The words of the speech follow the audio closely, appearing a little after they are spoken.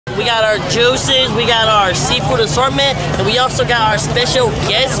We got our juices, we got our seafood assortment, and we also got our special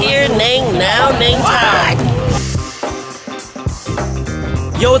guest here, Neng Now, Neng Now.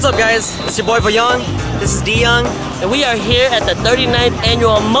 Yo, what's up guys? It's your boy VAYOUNG. This is Young. And we are here at the 39th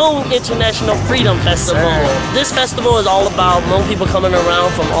annual Hmong International Freedom Festival. This festival is all about Hmong people coming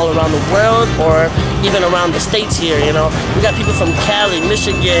around from all around the world or even around the states here, you know. We got people from Cali,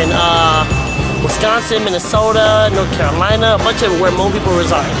 Michigan, Wisconsin, Minnesota, North Carolina, a bunch of where Hmong people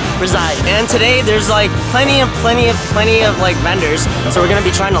reside. And today there's like plenty of like vendors. So we're gonna be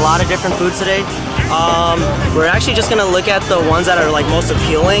trying a lot of different foods today. We're actually just gonna look at the ones that are like most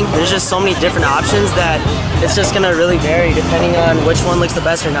appealing. There's just so many different options that it's just gonna really vary depending on which one looks the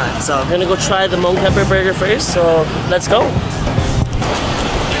best or not. So we're gonna go try the Hmong Pepper Burger first, so let's go.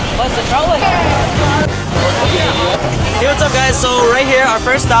 What's the trouble? Hey, what's up guys? So right here, our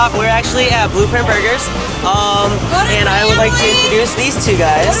first stop, we're actually at Blueprint Burgers. And I would like to introduce these two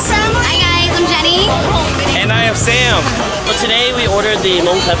guys. Hi guys, I'm Jenny. And I am Sam. So today we ordered the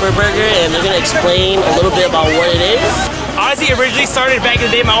Hmong Pepper Burger and they're gonna explain a little bit about what it is. Honestly, it originally started back in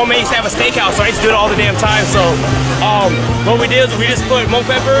the day. My old man used to have a steakhouse, so I used to do it all the damn time. So what we did is we just put Hmong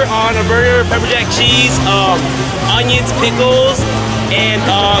pepper on a burger, pepper jack cheese, onions, pickles, and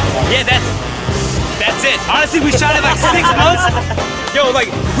yeah, that's it. Honestly, we shot it like 6 months. Yo,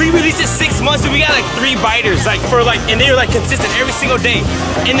 like we released it 6 months and we got like 3 biters, like and they were like consistent every single day.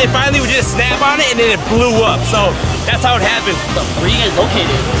 And then finally we did a snap on it and then it blew up. So that's how it happened. Where are you guys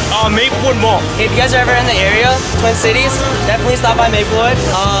located? Maplewood Mall. Hey, if you guys are ever in the area, Twin Cities, definitely stop by Maplewood.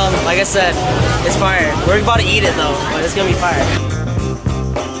 Like I said, it's fire. We're about to eat it though, but it's gonna be fire.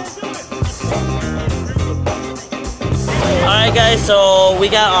 Alright guys, so we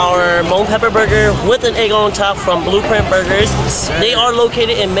got our Hmong Pepper Burger with an egg on top from Blueprint Burgers. They are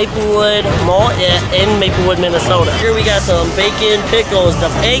located in Maplewood Mall in Maplewood, Minnesota. Here we got some bacon, pickles. The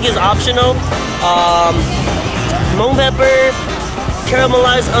egg is optional. Hmong pepper,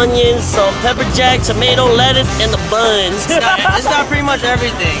 caramelized onions, salt, pepper jack, tomato, lettuce, and the buns. It's got pretty much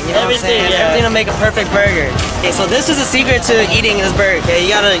everything. You know Everything, what I'm saying? yeah. Everything to make a perfect burger. Okay, so this is the secret to eating this burger. Okay,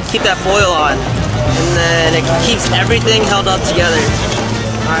 you gotta keep that foil on, and then it keeps everything held up together.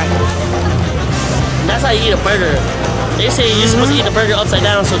 All right. And that's how you eat a burger. They say you're supposed to eat the burger upside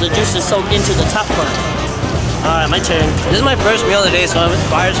down so the juices soak into the top part. Alright, my turn. This is my first meal of the day, so it's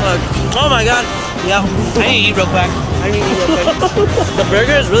fire as fuck. Oh my god. Yeah, I need to eat real quick. The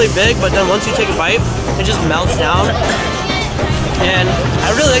burger is really big, but then once you take a bite, it just melts down. And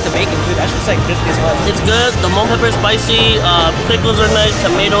I really like the bacon too. That's just like crispy as well. It's good. The Hmong pepper is spicy. Pickles are nice.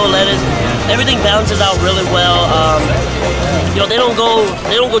 Tomato, lettuce, everything balances out really well. You know, they don't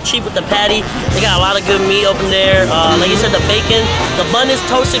go cheap with the patty. They got a lot of good meat up in there. Like you said, the bacon, the bun is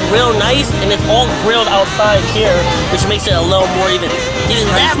toasted real nice, and it's all grilled outside here, which makes it a little more even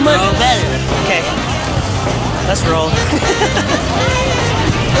that much better. Okay, let's roll.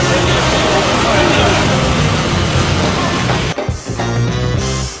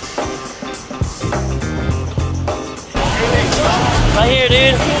 Right here,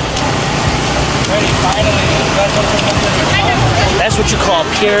 dude. That's what you call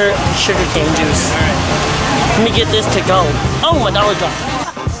pure sugarcane juice. Let me get this to go. Oh, my dollar dropped.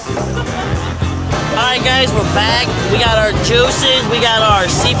 Alright guys, we're back. We got our juices, we got our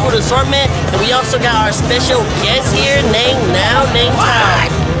seafood assortment, and we also got our special guest here, Neng Now, Neng Now.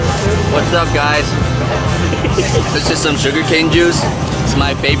 What's up guys? This is some sugarcane juice. It's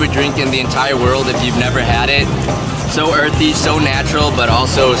my favorite drink in the entire world if you've never had it. So earthy, so natural, but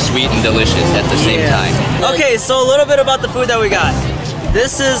also sweet and delicious at the same time. Okay, so a little bit about the food that we got.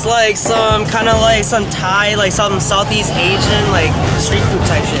 This is like some kind of like some Thai, like some Southeast Asian like street food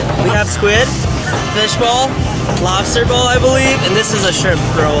type shit. We have squid, fish bowl, lobster bowl, I believe, and this is a shrimp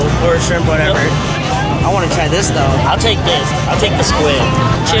roll or shrimp whatever. I want to try this though. I'll take this. I'll take the squid.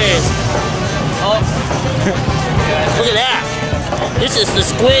 Cheers. Oh. Look at that. This is the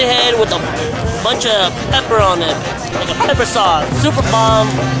squid head with a bunch of pepper on it. Like a pepper sauce. Super bomb.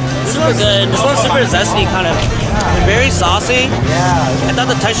 Super good. This one's super zesty, kind of. And very saucy. Yeah. I thought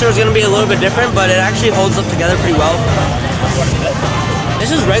the texture was gonna be a little bit different, but it actually holds up together pretty well.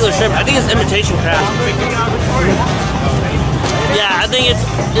 This is regular shrimp. I think it's imitation crab. Yeah, I think it's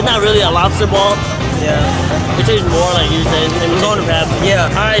not really a lobster ball. Yeah. It tastes more like you said, imitation crab. Yeah.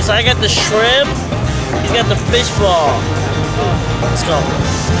 Alright, so I got the shrimp. He's got the fish ball. Let's go.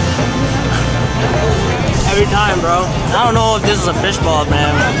 Every time, bro. I don't know if this is a fish ball,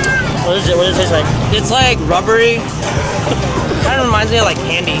 man. What is it? What does it taste like? It's like rubbery. Kind of reminds me of like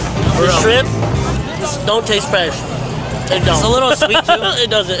candy. The shrimp don't taste fresh. It don't. It's a little sweet too. It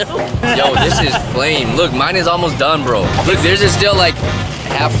doesn't. Yo, this is flame. Look, mine is almost done, bro. Look, theirs is still like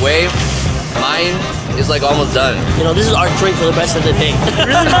halfway. Mine is like almost done. You know, this is our drink for the rest of the day. It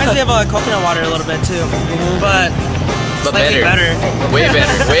really reminds me of coconut water a little bit too, but better. Way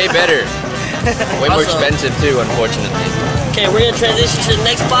better. Way better. Way more Awesome. expensive too, unfortunately. Okay, we're gonna transition to the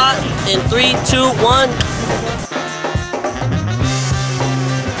next spot in 3, 2, 1.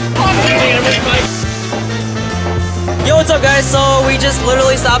 Yo, what's up guys? So we just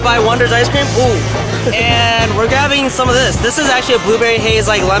literally stopped by Wonder's Ice Cream. Ooh. And we're grabbing some of this. This is actually a blueberry haze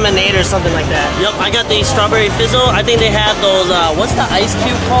like lemonade or something like that. Yep, I got the strawberry fizzle. I think they have those, what's the ice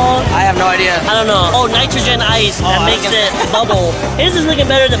cube called? I have no idea. I don't know. Oh, nitrogen ice. Oh, That I makes was it bubble. His is looking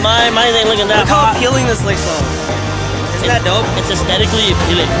better than mine. Mine ain't looking that Look how hot. appealing this looks though. Isn't that dope? It's aesthetically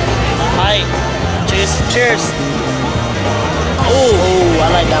appealing. Alright, cheers. Cheers. Oh,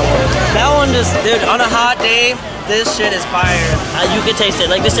 I like that one. That one just, dude, on a hot day, this shit is fire. You can taste it.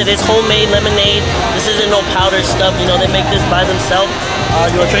 Like they said, it's homemade lemonade. This isn't no powdered stuff. You know, they make this by themselves.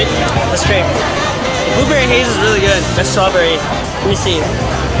 You want to try? Let's try. The blueberry haze is really good. That's strawberry. Let me see.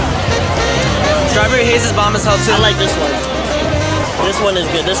 Strawberry haze is bomb as hell too. I like this one. This one is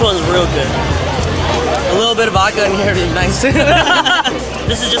good. This one's real good. A little bit of vodka in here would be nice too.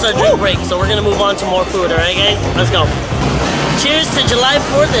 This is just our drink break, so we're gonna move on to more food, alright guys? Let's go. Cheers to July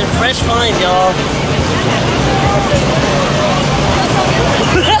 4th and fresh finds, y'all.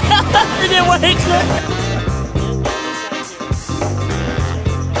 It didn't work, sir.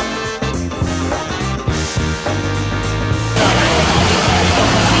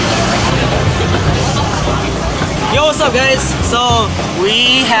 Yo, what's up guys? So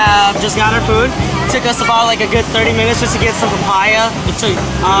we have just got our food. Took us about like a good 30 minutes just to get some papaya.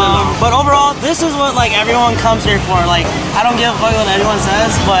 But overall, this is what like everyone comes here for. Like, I don't give a fuck what everyone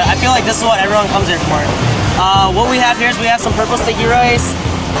says, but I feel like this is what everyone comes here for. What we have here is we have some purple sticky rice,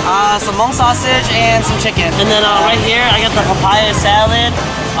 some Hmong sausage, and some chicken. And then right here, I got the papaya salad.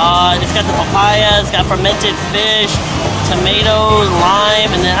 It's got the papaya, it's got fermented fish, tomatoes,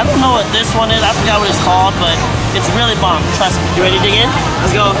 lime, and then I don't know what this one is. I forgot what it's called, but it's really bomb. Trust me. You ready to dig in?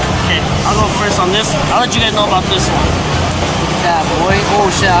 Let's go. Okay, I'll go first on this. I'll let you guys know about this one. Yeah, boy. Oh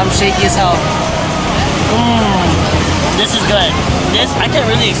shit, I'm shaky as hell. This is good. This, I can't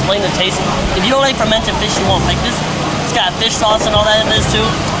really explain the taste. If you don't like fermented fish, you won't like this. It's got fish sauce and all that in this too.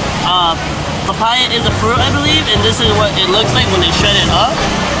 Papaya is a fruit, I believe, and this is what it looks like when they shred it up.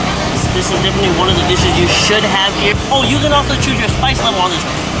 This is definitely one of the dishes you should have here. Oh, you can also choose your spice level on this.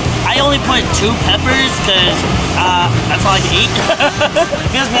 I only put 2 peppers because that's all I can eat.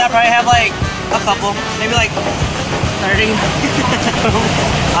 Because me, I probably have like a couple, maybe like 30.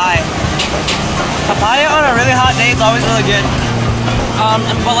 Hi. Papaya on a really hot day, it's always really good.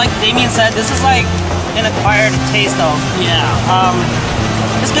 But like Damian said, this is like an acquired taste though. Yeah.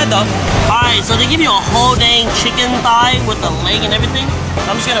 It's good though. Alright, so they give you a whole dang chicken thigh with the leg and everything.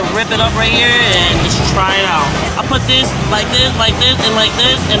 I'm just gonna rip it up right here and just try it out. I put this, and like this,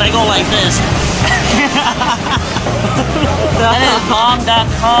 and I go like this. That is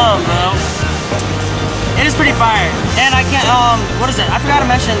bomb.com, bro. It is pretty fire. And I can't, what is it? I forgot to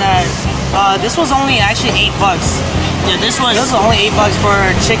mention that this was only actually $8. Yeah, this was only $8 for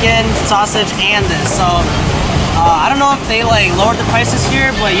chicken, sausage, and this. So I don't know if they like lowered the prices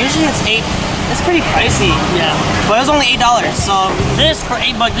here, but usually it's $8. It's pretty pricey. yeah. But it was only $8. So This for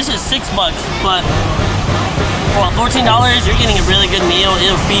 $8, this is $6, but for $14, you're getting a really good meal.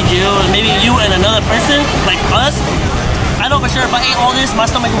 It'll feed you, and maybe you and another person, like us. I know for sure if I ate all this, my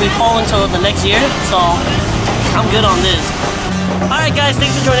stomach will be full until the next year, so I'm good on this. Alright guys,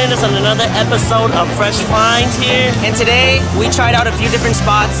 thanks for joining us on another episode of Fresh Finds here. And today we tried out a few different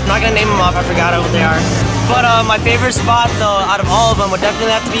spots. I'm not gonna name them off, I forgot what they are. But my favorite spot though, out of all of them, would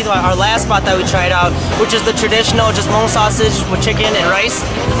definitely have to be our last spot that we tried out, which is the traditional just Hmong sausage with chicken and rice.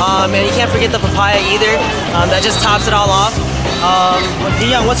 And you can't forget the papaya either. That just tops it all off.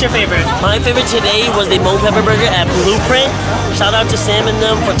 Young, what's your favorite? My favorite today was the Hmong Pepper Burger at Blueprint. Shout out to Sam and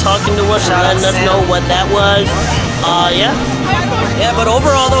them for talking to us and letting us know what that was. Yeah. Yeah, but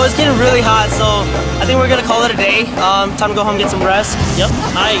overall though, it's getting really hot, so I think we're gonna call it a day. Time to go home and get some rest. Yep.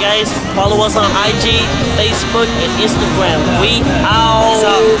 Alright guys, follow us on IG, Facebook, and Instagram. We out. Peace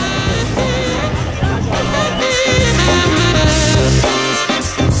out.